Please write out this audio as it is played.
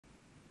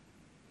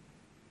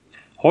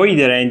Hoi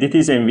iedereen, dit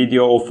is een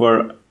video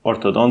over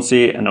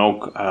orthodontie en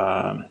ook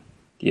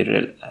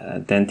die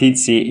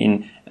dentitie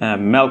in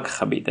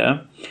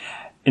melkgebieden.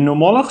 In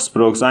normaal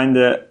gesproken zijn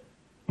de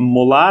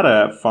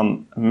molaren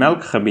van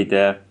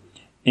melkgebieden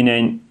in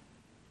een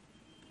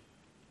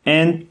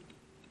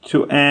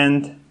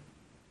end-to-end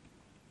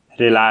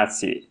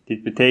relatie.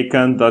 Dit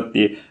betekent dat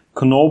die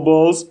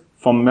knobbels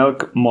van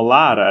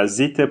melkmolaren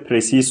zitten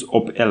precies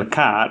op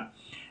elkaar.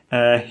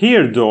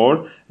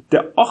 Hierdoor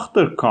de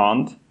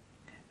achterkant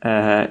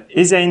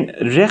is een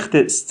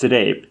rechte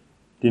streep.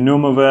 Die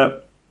noemen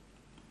we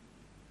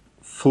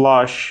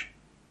flush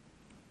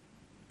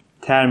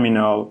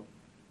terminal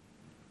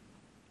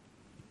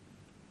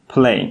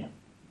plane.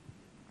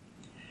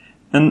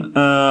 En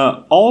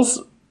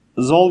als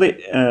zal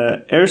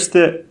de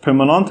eerste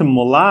permanente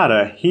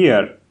molaren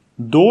hier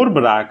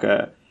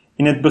doorbreken,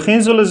 in het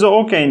begin zullen ze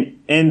ook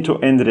een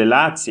end-to-end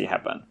relatie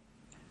hebben.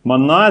 Maar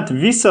na het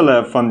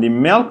wisselen van die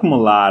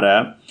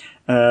melkmolaren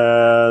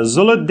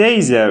zullen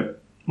deze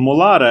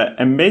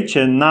molaren een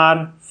beetje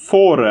naar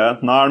voren,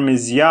 naar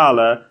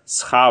mesiale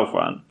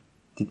schuiven.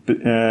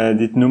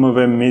 Dit noemen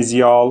we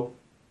mesial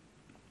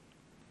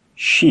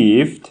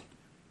shift.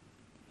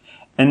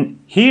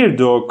 En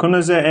hierdoor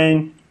kunnen ze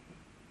een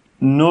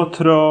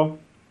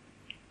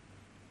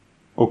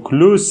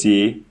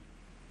notroocclusie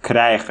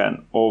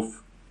krijgen,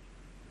 of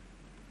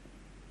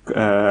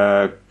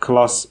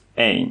klas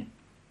 1.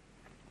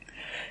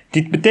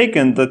 Dit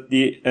betekent dat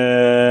die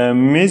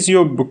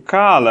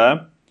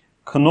mesiobuccale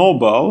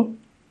knobbel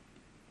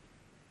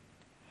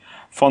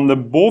van de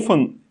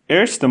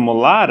boveneerste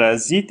molaren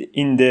zit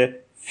in de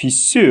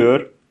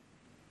fissuur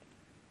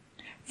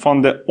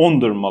van de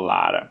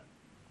ondermolaren.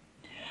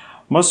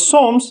 Maar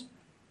soms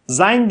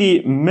zijn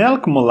die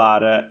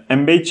melkmolaren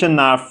een beetje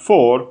naar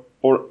voor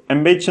of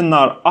een beetje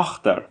naar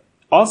achter.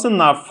 Als ze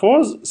naar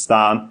voor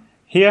staan,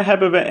 hier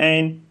hebben we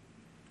een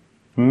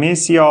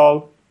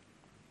mesial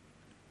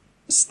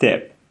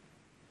step.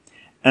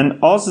 En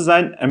als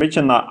ze een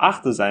beetje naar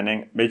achter zijn,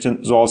 een beetje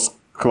zoals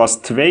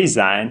klas 2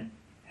 zijn,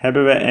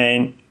 hebben we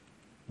een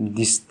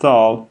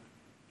distal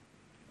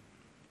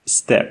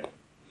step.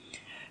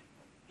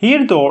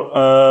 Hierdoor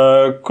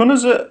kunnen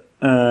ze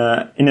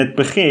in het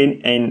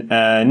begin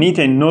niet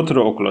een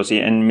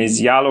notroocclusie, een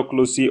mesiale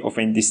occlusie of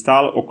een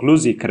distale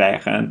occlusie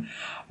krijgen.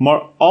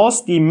 Maar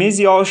als die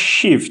mesial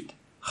shift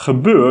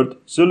gebeurt,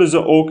 zullen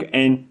ze ook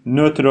een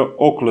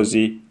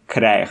notroocclusie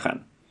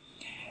krijgen.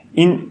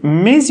 In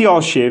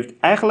mesial shift,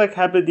 eigenlijk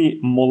hebben die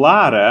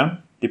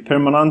molaren, die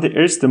permanente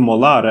eerste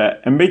molaren,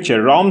 een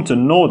beetje ruimte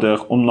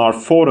nodig om naar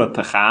voren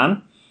te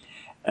gaan.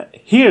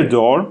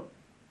 Hierdoor,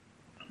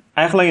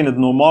 eigenlijk in het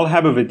normaal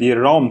hebben we die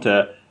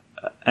ruimte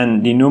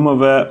en die noemen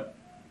we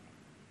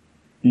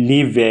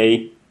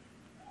Leeway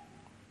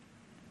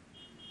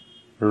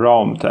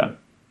ruimte.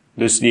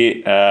 Dus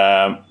die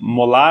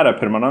molaren,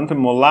 permanente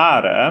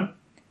molaren,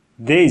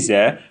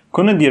 deze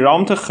kunnen die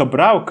ruimte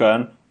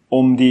gebruiken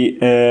om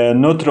die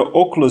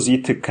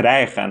notroocclusie te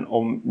krijgen,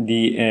 om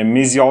die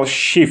mesial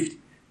shift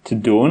te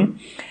doen.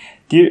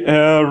 Die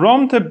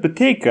ruimte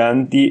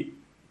betekent die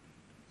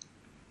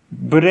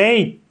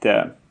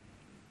breedte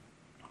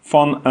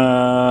van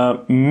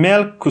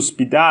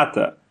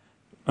melkcuspidate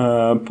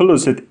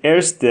plus het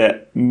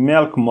eerste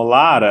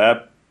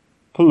melkmolaren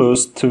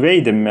plus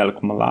tweede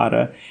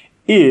melkmolaren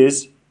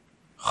is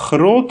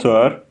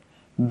groter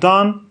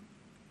dan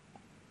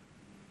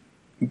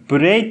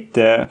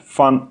breedte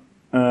van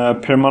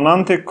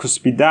permanente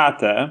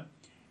cuspidate,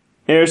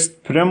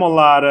 eerst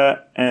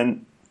premolaren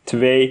en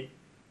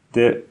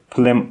tweede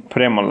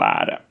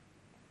premolaren.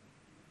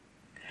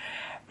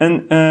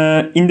 En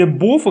in de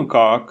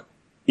bovenkaak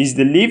is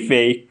de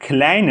leeway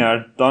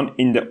kleiner dan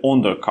in de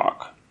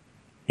onderkaak.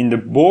 In de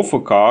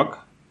bovenkaak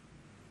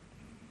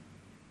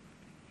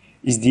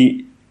is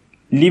die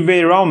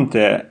leeway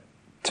ruimte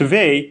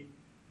 2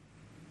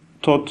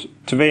 tot 2,5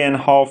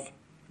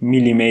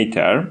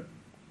 mm.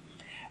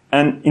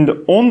 En in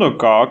de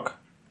onderkaak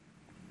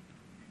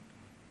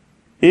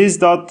is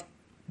dat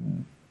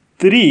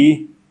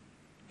 3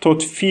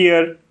 tot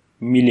 4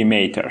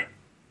 mm.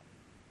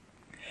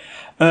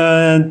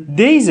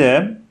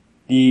 Deze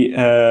die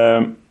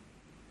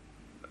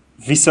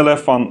wisselen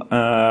van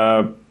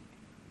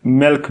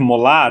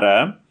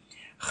melkmolaren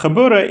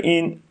gebeuren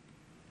in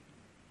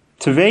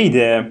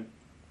tweede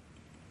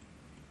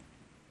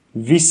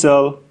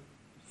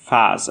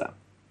wisselfase.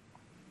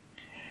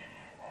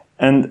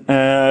 En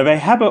wij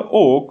hebben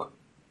ook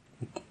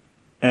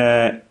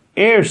het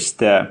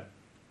eerste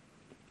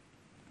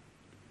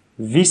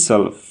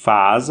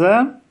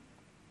wisselfase.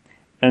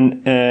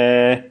 En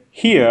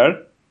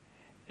hier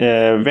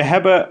we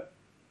hebben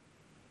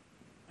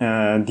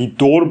die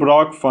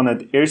doorbraak van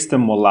het eerste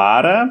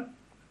molaren.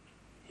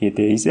 Hier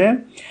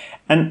deze.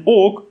 En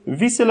ook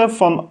wisselen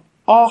van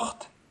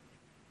 8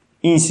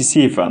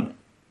 incisieven.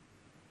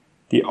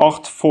 Die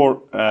 8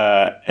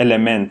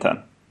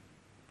 voorelementen.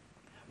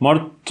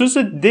 Maar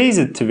tussen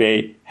deze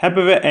twee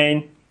hebben we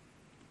een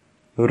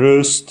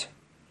rustfase.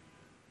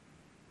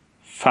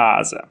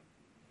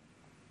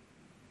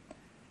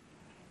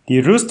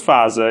 Die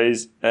rustfase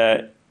is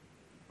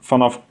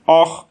vanaf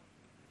 8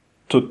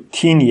 tot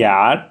 10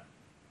 jaar.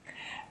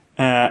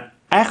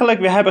 Eigenlijk,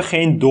 we hebben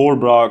geen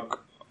doorbraak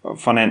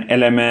van een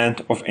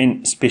element of een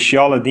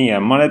speciale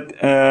dingen. Maar het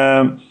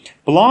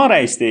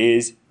belangrijkste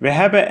is, we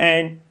hebben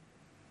een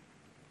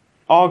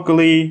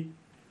ugly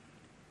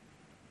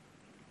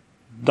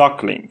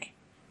duckling.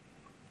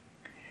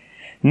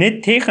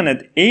 Net tegen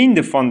het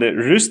einde van de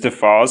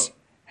rustfase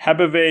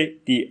hebben wij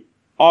die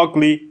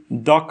ugly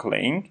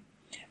duckling.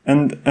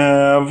 En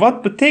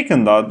wat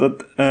betekent dat?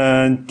 Dat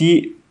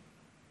die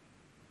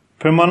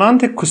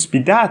permanente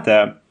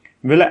cuspidaten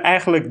willen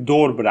eigenlijk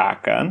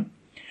doorbraken.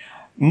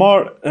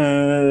 Maar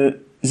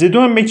ze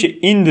doen een beetje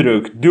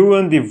indruk,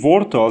 duwen die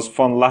wortels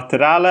van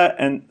laterale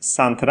en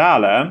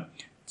centrale.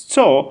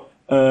 Zo,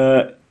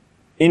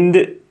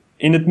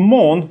 in het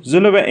mond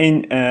zullen we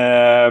een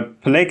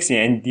plexie,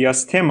 een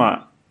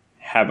diastema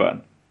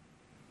hebben.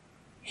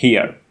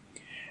 Hier.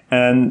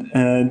 En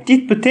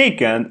dit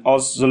betekent,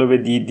 als zullen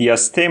we die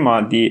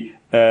diastema, die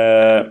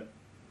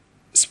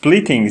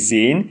splitting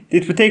zien,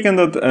 dit betekent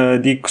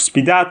dat die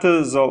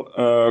cuspidaten zal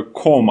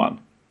komen.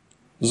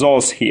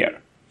 Zoals hier.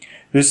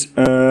 Dus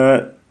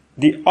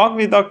die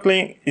ugly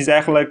duckling is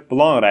eigenlijk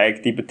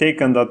belangrijk. Die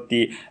betekent dat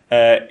die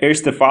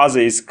eerste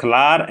fase is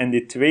klaar en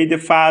de tweede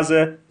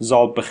fase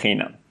zal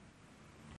beginnen.